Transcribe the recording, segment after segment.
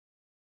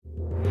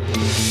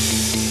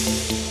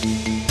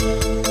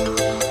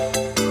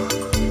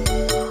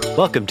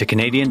Welcome to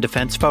Canadian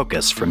Defence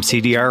Focus from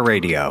CDR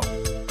Radio,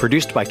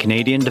 produced by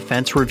Canadian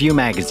Defence Review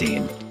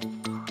magazine.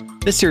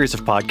 This series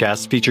of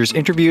podcasts features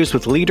interviews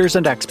with leaders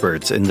and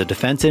experts in the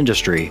defence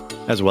industry,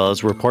 as well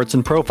as reports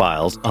and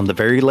profiles on the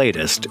very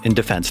latest in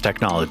defence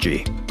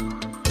technology.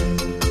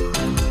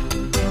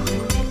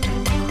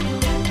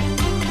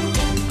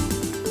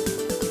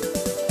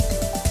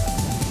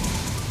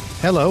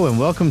 Hello and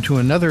welcome to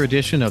another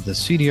edition of the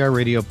CDR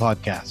Radio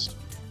Podcast.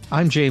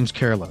 I'm James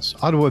Careless,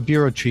 Ottawa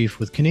Bureau Chief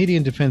with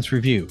Canadian Defence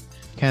Review,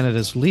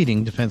 Canada's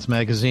leading defence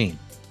magazine.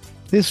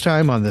 This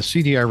time on the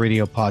CDR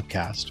Radio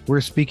Podcast,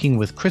 we're speaking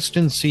with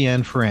Christyn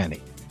Cianfarani.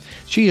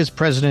 She is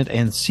President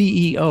and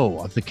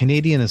CEO of the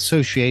Canadian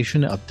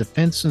Association of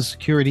Defence and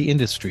Security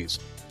Industries,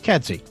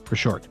 CADSI for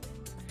short.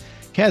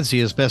 CADSI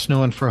is best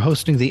known for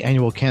hosting the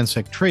annual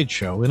CANSEC trade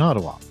show in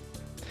Ottawa.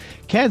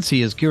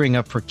 CADSI is gearing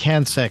up for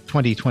CANSEC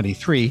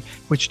 2023,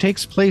 which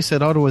takes place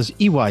at Ottawa's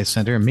EY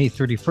Centre May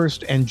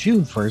 31st and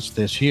June 1st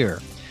this year.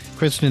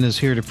 Christyn is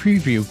here to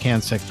preview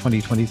CANSEC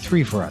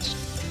 2023 for us.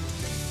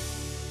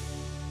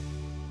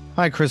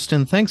 Hi,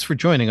 Christyn. Thanks for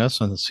joining us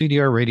on the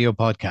CDR Radio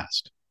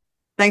Podcast.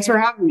 Thanks for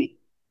having me.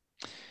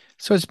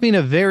 So it's been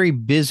a very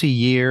busy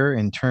year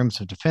in terms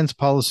of defense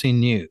policy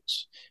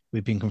news.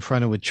 We've been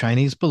confronted with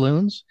Chinese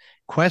balloons,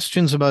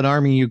 questions about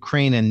arming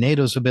Ukraine and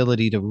NATO's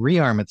ability to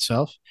rearm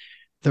itself,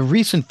 the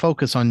recent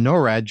focus on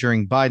NORAD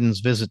during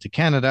Biden's visit to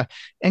Canada,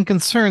 and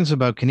concerns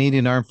about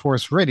Canadian Armed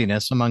Force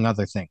readiness, among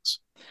other things.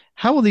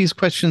 How will these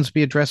questions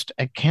be addressed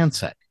at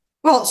CANSEC?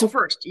 Well, so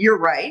first, you're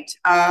right.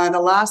 The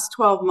last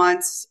 12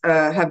 months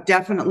have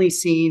definitely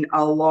seen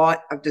a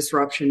lot of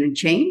disruption and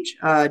change.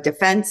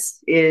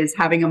 Defense is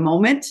having a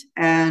moment.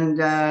 And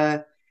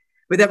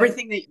with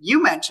everything that you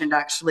mentioned,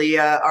 actually,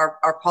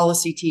 our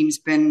policy team's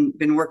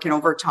been working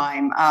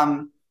overtime.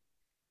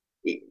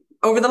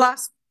 Over the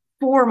last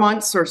 4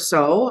 months or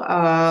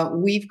so,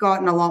 we've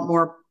gotten a lot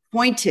more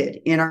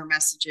pointed in our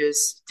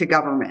messages to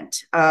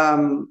government,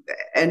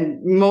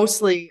 and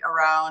mostly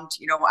around,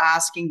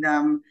 asking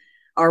them,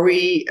 are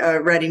we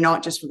ready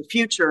not just for the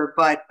future,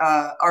 but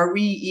are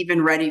we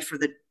even ready for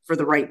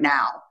the right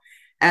now?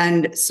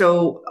 And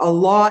so a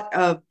lot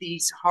of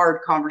these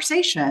hard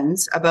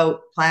conversations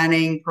about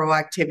planning,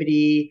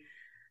 proactivity,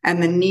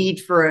 and the need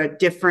for a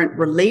different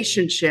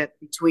relationship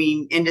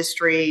between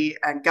industry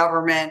and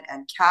government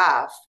and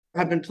CAF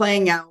have been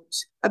playing out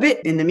a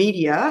bit in the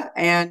media,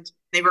 and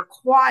they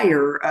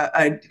require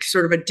a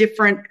sort of a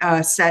different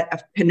set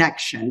of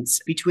connections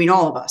between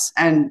all of us.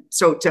 And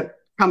so to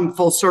come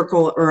full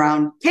circle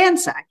around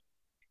CANSEC,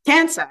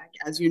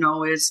 as you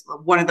know, is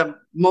one of the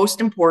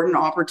most important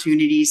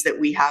opportunities that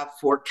we have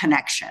for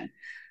connection.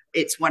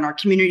 It's when our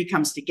community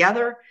comes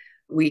together,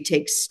 we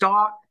take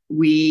stock,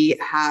 we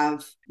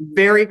have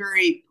very,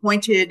 very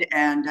pointed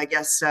and I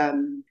guess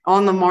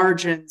on the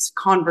margins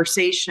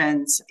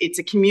conversations. It's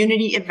a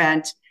community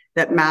event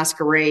that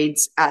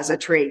masquerades as a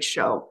trade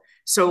show.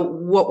 So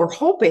what we're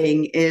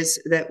hoping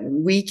is that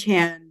we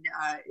can,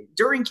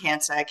 during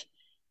CANSEC,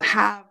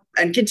 have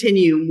and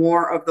continue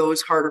more of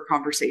those harder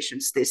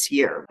conversations this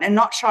year and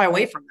not shy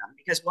away from them,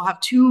 because we'll have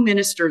two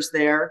ministers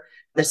there,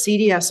 the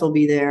CDS will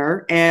be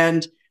there,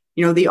 and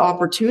the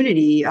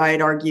opportunity,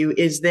 I'd argue,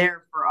 is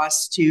there for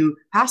us to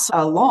pass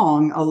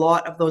along a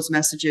lot of those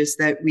messages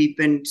that we've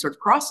been sort of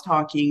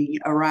cross-talking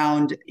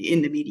around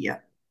in the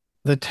media.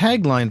 The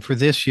tagline for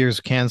this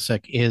year's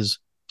CANSEC is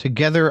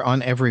 "Together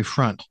on Every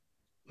Front."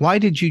 Why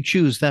did you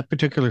choose that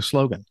particular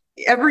slogan?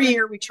 Every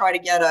year we try to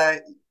get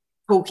a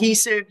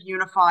cohesive,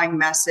 unifying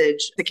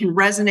message that can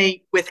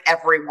resonate with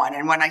everyone.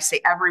 And when I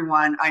say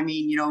everyone, I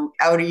mean,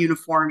 out of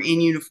uniform, in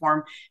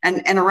uniform,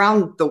 and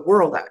around the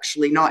world,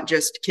 actually, not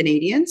just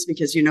Canadians,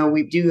 because,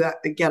 we do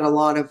get a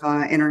lot of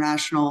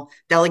international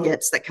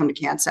delegates that come to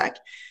CANSEC.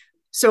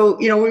 So,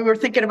 we were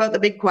thinking about the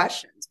big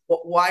questions.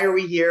 Why are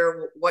we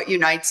here? What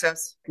unites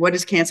us? What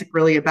is CANSEC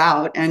really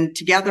about? And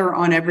Together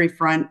on Every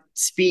Front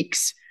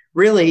speaks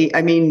really,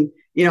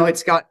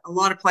 it's got a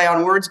lot of play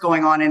on words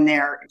going on in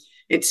there.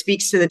 It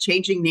speaks to the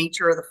changing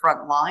nature of the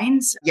front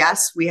lines.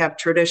 Yes, we have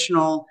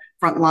traditional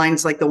front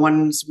lines like the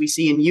ones we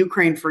see in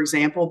Ukraine, for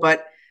example,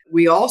 but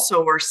we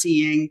also are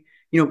seeing,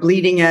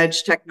 bleeding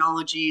edge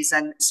technologies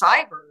and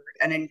cyber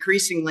and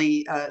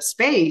increasingly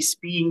space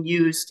being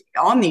used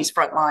on these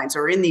front lines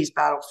or in these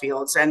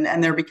battlefields,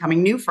 and they're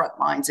becoming new front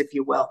lines, if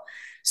you will.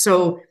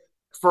 So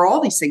for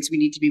all these things, we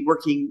need to be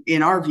working,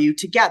 in our view,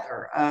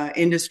 together,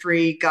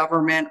 industry,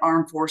 government,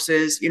 armed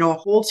forces, a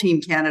whole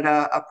Team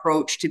Canada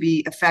approach to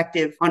be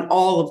effective on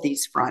all of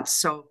these fronts.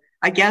 So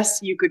I guess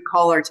you could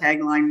call our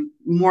tagline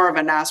more of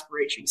an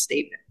aspiration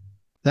statement.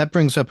 That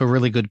brings up a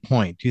really good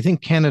point. Do you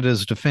think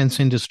Canada's defense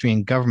industry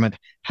and government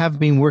have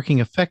been working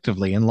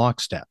effectively in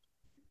lockstep?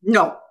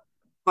 No,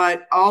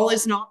 but all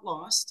is not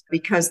lost,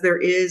 because there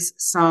is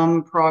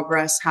some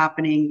progress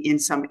happening in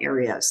some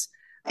areas.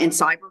 In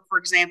cyber, for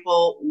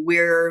example,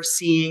 we're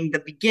seeing the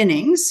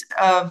beginnings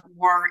of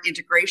more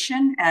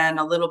integration and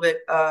a little bit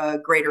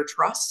greater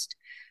trust.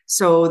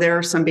 So there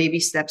are some baby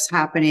steps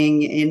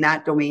happening in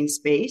that domain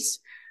space.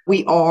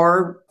 We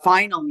are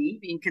finally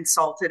being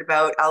consulted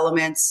about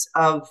elements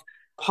of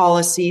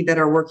policy that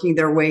are working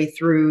their way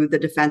through the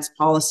defense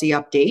policy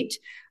update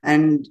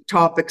and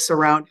topics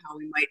around how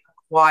we might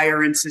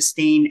acquire and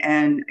sustain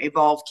and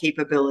evolve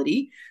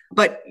capability.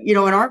 But, in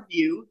our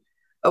view,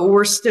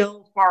 we're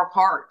still far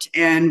apart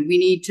and we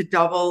need to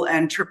double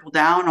and triple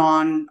down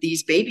on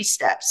these baby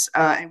steps.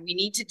 And we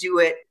need to do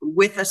it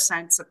with a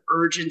sense of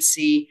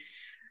urgency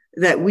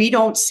that we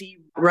don't see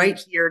right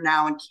here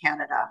now in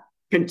Canada.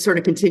 Can sort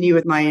of continue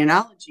with my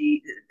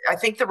analogy. I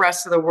think the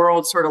rest of the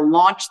world sort of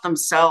launched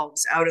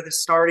themselves out of the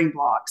starting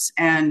blocks.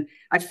 And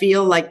I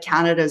feel like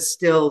Canada's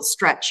still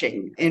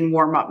stretching in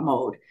warm-up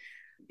mode.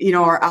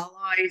 Our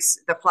allies,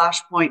 the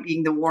flashpoint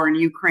being the war in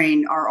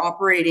Ukraine, are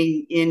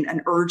operating in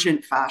an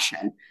urgent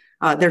fashion.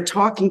 They're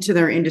talking to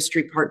their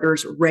industry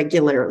partners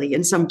regularly.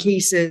 In some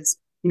cases,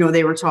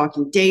 they were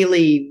talking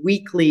daily,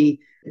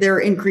 weekly. They're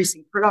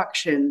increasing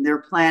production.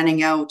 They're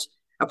planning out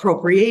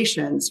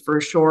appropriations for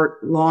short,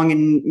 long,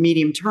 and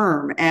medium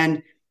term.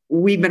 And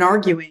we've been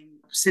arguing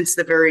since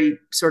the very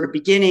sort of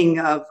beginning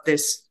of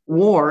this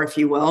war, if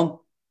you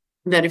will,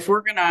 that if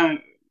we're going to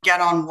get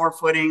on war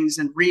footings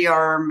and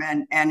rearm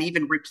and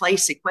even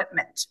replace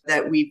equipment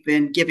that we've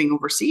been giving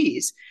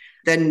overseas,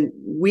 then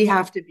we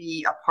have to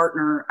be a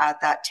partner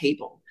at that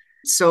table.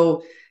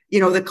 So,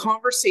 the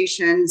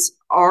conversations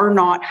are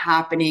not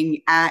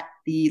happening at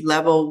the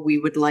level we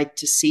would like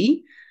to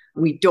see.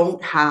 We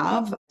don't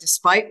have,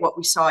 despite what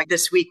we saw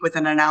this week with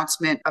an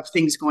announcement of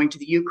things going to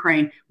the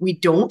Ukraine, we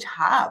don't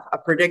have a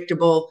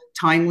predictable,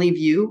 timely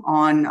view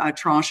on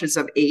tranches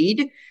of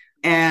aid.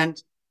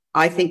 And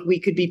I think we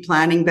could be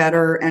planning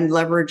better and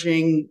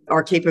leveraging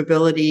our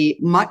capability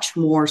much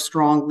more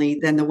strongly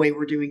than the way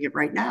we're doing it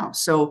right now.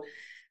 So,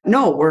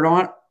 no, we're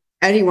not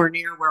anywhere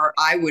near where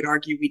I would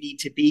argue we need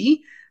to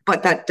be,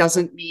 but that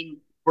doesn't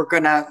mean we're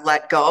going to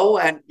let go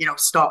and,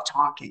 stop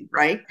talking,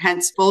 right?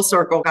 Hence, full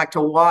circle back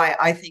to why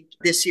I think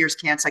this year's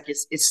CANSEC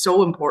is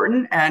so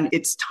important and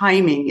its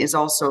timing is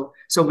also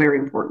so very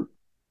important.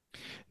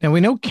 Now, we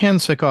know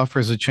CANSEC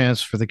offers a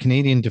chance for the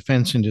Canadian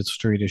defense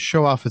industry to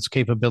show off its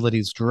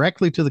capabilities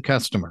directly to the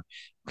customer,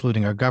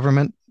 including our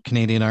government,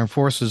 Canadian Armed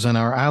Forces, and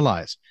our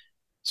allies.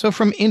 So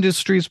from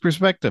industry's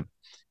perspective,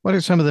 what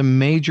are some of the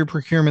major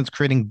procurements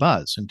creating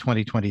buzz in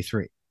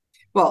 2023?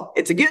 Well,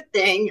 it's a good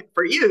thing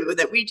for you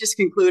that we just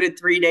concluded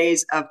 3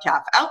 days of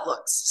CAF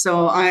outlooks.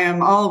 So I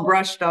am all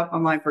brushed up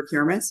on my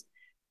procurements.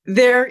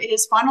 There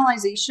is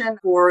finalization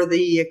for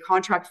the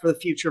contract for the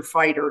future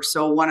fighter.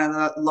 So one of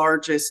the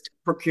largest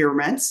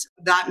procurements.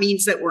 That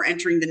means that we're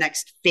entering the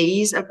next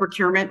phase of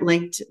procurement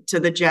linked to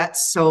the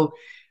jets. So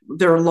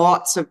there are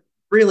lots of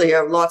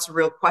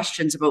real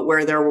questions about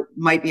where there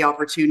might be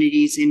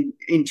opportunities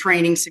in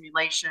training,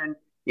 simulation,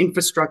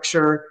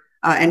 infrastructure.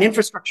 And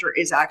infrastructure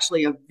is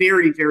actually a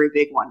very, very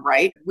big one,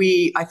 right?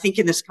 We, I think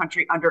in this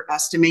country,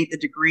 underestimate the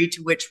degree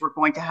to which we're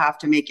going to have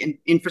to make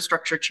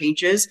infrastructure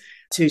changes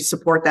to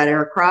support that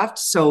aircraft.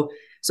 So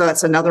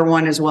that's another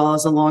one, as well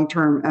as a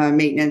long-term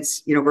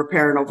maintenance,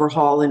 repair and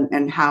overhaul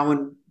and how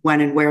and when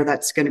and where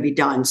that's going to be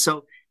done.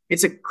 So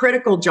it's a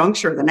critical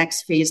juncture, the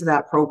next phase of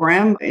that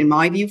program, in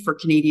my view, for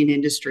Canadian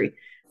industry.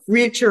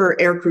 Future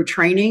aircrew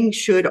training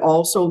should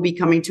also be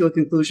coming to a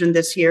conclusion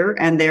this year,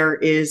 and there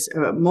is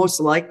most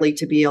likely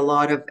to be a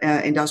lot of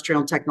industrial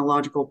and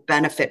technological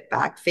benefit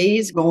back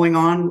phase going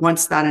on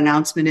once that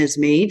announcement is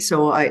made.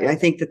 So I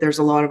think that there's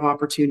a lot of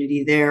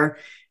opportunity there.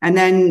 And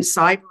then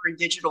cyber and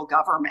digital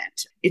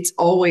government. It's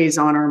always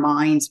on our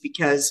minds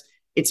because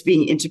it's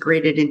being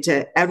integrated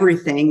into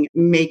everything,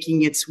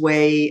 making its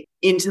way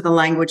into the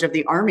language of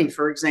the Army,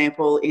 for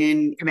example,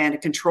 in command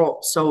and control.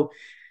 So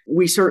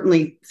we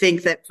certainly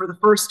think that for the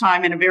first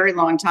time in a very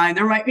long time,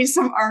 there might be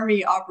some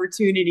Army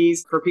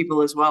opportunities for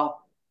people as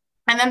well.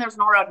 And then there's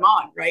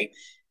NORAD-MOD, right?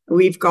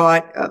 We've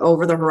got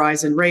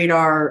over-the-horizon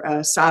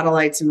radar,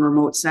 satellites and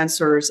remote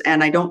sensors,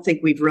 and I don't think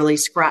we've really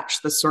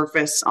scratched the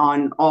surface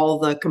on all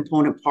the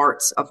component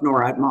parts of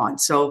NORAD-MOD.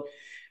 So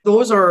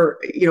those are,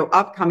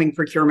 upcoming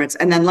procurements.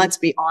 And then let's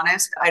be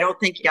honest, I don't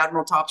think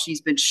Admiral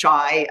Topshe's been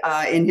shy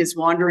in his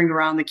wandering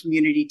around the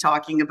community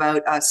talking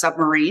about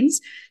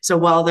submarines. So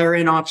while they're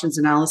in options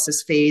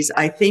analysis phase,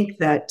 I think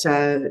that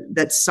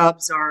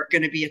subs are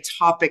going to be a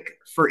topic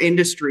for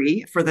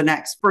industry for the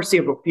next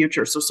foreseeable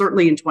future. So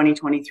certainly in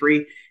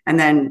 2023. And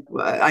then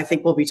I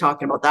think we'll be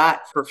talking about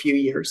that for a few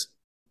years.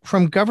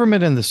 From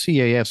government and the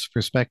CAF's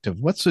perspective,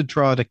 what's the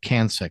draw to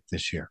CANSEC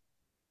this year?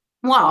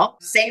 Well,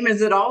 same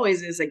as it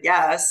always is, I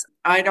guess.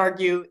 I'd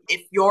argue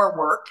if your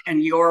work,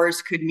 and yours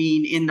could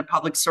mean in the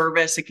public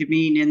service, it could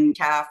mean in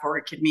CAF, or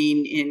it could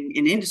mean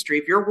in industry,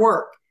 if your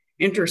work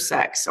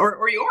intersects, or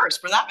yours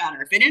for that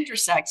matter, if it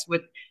intersects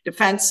with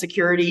defense,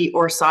 security,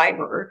 or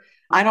cyber,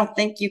 I don't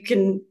think you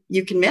can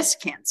miss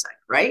CANSEC,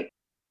 right?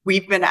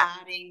 We've been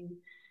adding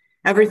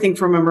everything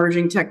from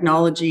emerging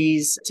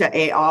technologies to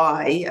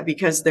AI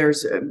because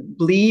there's a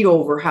bleed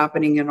over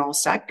happening in all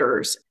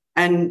sectors.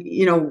 And,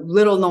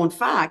 little known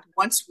fact,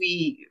 once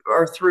we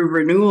are through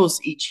renewals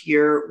each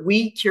year,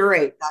 we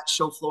curate that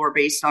show floor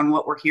based on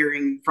what we're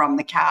hearing from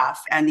the CAF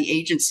and the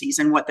agencies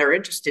and what they're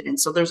interested in.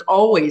 So there's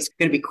always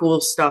going to be cool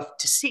stuff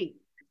to see.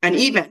 And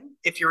even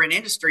if you're in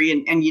industry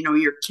and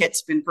your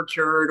kit's been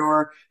procured,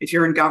 or if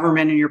you're in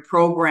government and your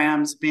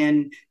program's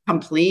been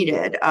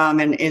completed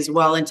and is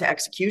well into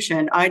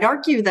execution, I'd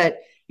argue that,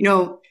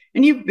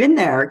 and you've been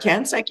there,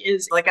 CanSec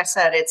is, like I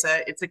said,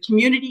 it's a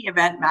community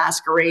event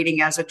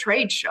masquerading as a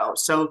trade show.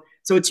 So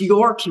it's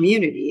your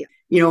community.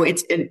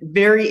 It's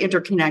very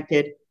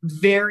interconnected,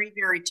 very,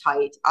 very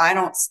tight. I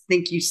don't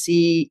think you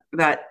see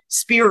that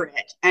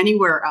spirit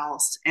anywhere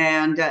else.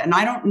 And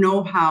I don't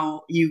know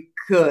how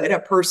a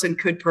person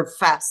could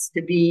profess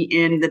to be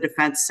in the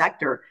defense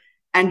sector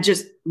and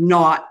just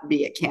not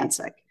be at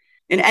CanSec.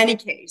 In any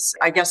case,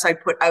 I guess I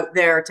put out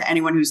there to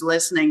anyone who's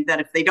listening that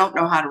if they don't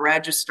know how to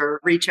register,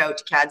 reach out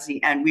to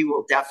CADSI and we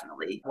will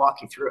definitely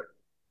walk you through it.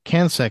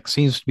 CanSec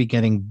seems to be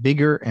getting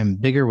bigger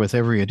and bigger with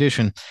every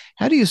edition.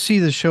 How do you see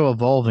the show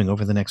evolving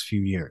over the next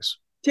few years?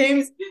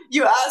 James,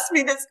 you ask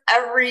me this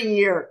every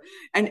year,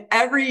 and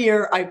every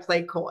year I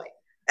play coy.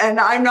 And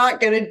I'm not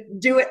going to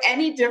do it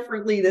any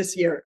differently this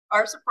year.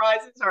 Our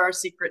surprises are our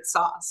secret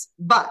sauce.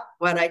 But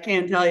what I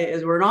can tell you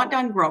is we're not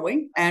done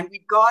growing, and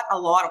we've got a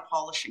lot of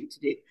polishing to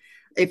do.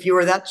 If you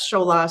were at that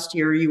show last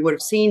year, you would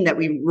have seen that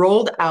we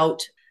rolled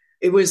out,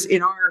 it was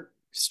in our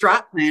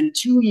strat plan,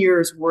 2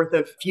 years worth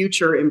of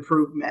future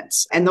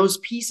improvements, and those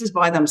pieces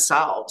by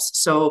themselves.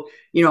 So,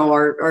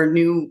 our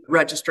new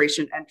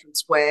registration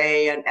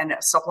entranceway and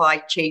a supply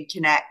chain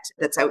connect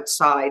that's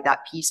outside,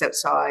 that piece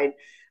outside,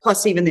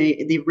 plus even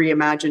the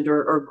reimagined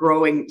or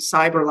growing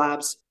cyber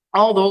labs,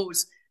 all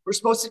those were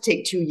supposed to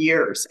take 2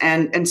 years.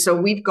 And so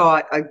we've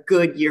got a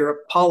good year of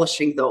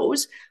polishing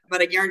those.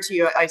 But I guarantee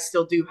you, I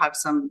still do have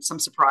some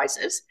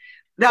surprises.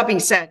 That being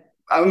said,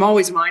 I'm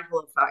always mindful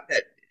of the fact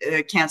that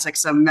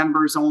CanSec's a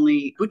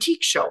members-only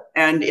boutique show,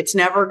 and it's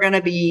never going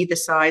to be the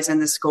size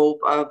and the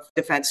scope of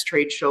defense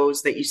trade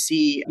shows that you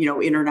see,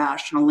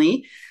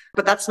 internationally.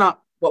 But that's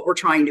not what we're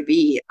trying to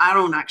be. I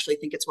don't actually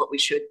think it's what we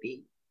should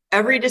be.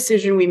 Every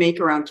decision we make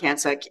around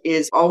CanSec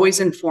is always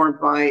informed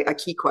by a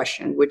key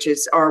question, which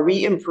is, are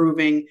we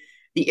improving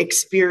the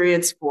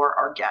experience for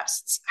our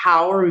guests?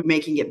 How are we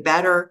making it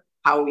better?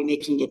 How are we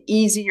making it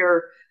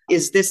easier?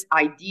 Is this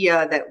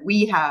idea that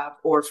we have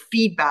or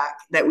feedback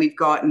that we've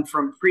gotten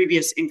from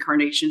previous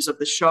incarnations of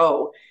the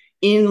show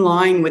in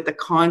line with the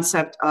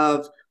concept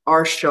of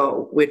our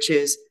show, which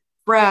is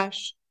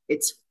fresh,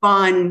 it's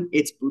fun,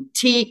 it's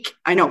boutique.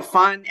 I know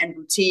fun and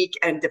boutique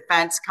and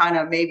defense kind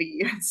of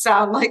maybe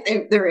sound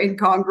like they're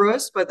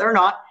incongruous, but they're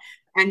not.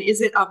 And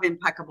is it of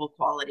impeccable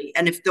quality?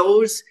 And if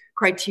those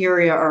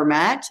criteria are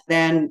met,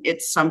 then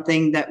it's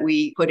something that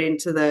we put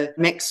into the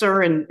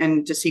mixer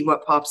and to see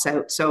what pops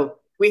out. So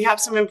we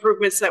have some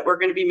improvements that we're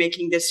going to be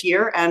making this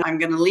year, and I'm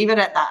going to leave it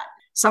at that.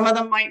 Some of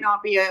them might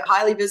not be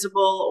highly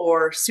visible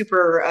or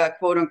super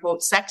quote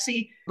unquote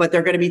sexy, but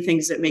they're going to be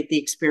things that make the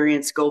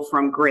experience go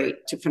from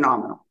great to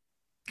phenomenal.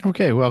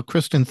 Okay, well,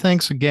 Christyn,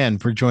 thanks again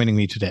for joining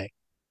me today.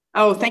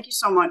 Oh, thank you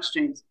so much,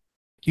 James.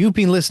 You've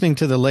been listening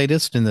to the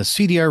latest in the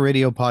CDR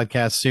Radio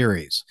podcast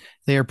series.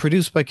 They are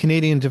produced by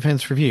Canadian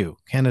Defense Review,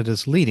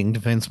 Canada's leading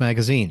defense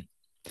magazine.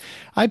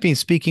 I've been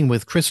speaking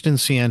with Christyn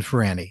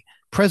Cianfarani,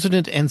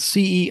 President and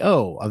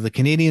CEO of the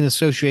Canadian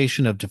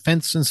Association of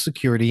Defense and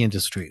Security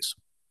Industries.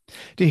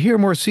 To hear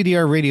more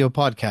CDR Radio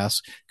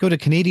podcasts, go to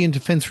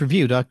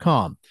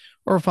CanadianDefenseReview.com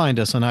or find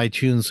us on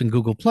iTunes and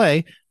Google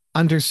Play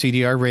under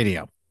CDR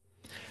Radio.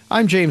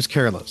 I'm James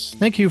Careless.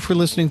 Thank you for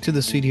listening to the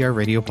CDR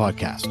Radio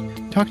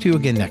podcast. Talk to you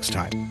again next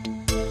time.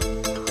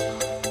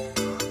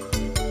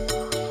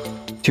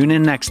 Tune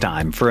in next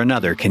time for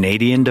another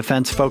Canadian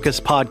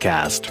Defense-focused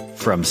podcast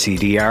from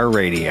CDR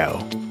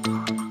Radio.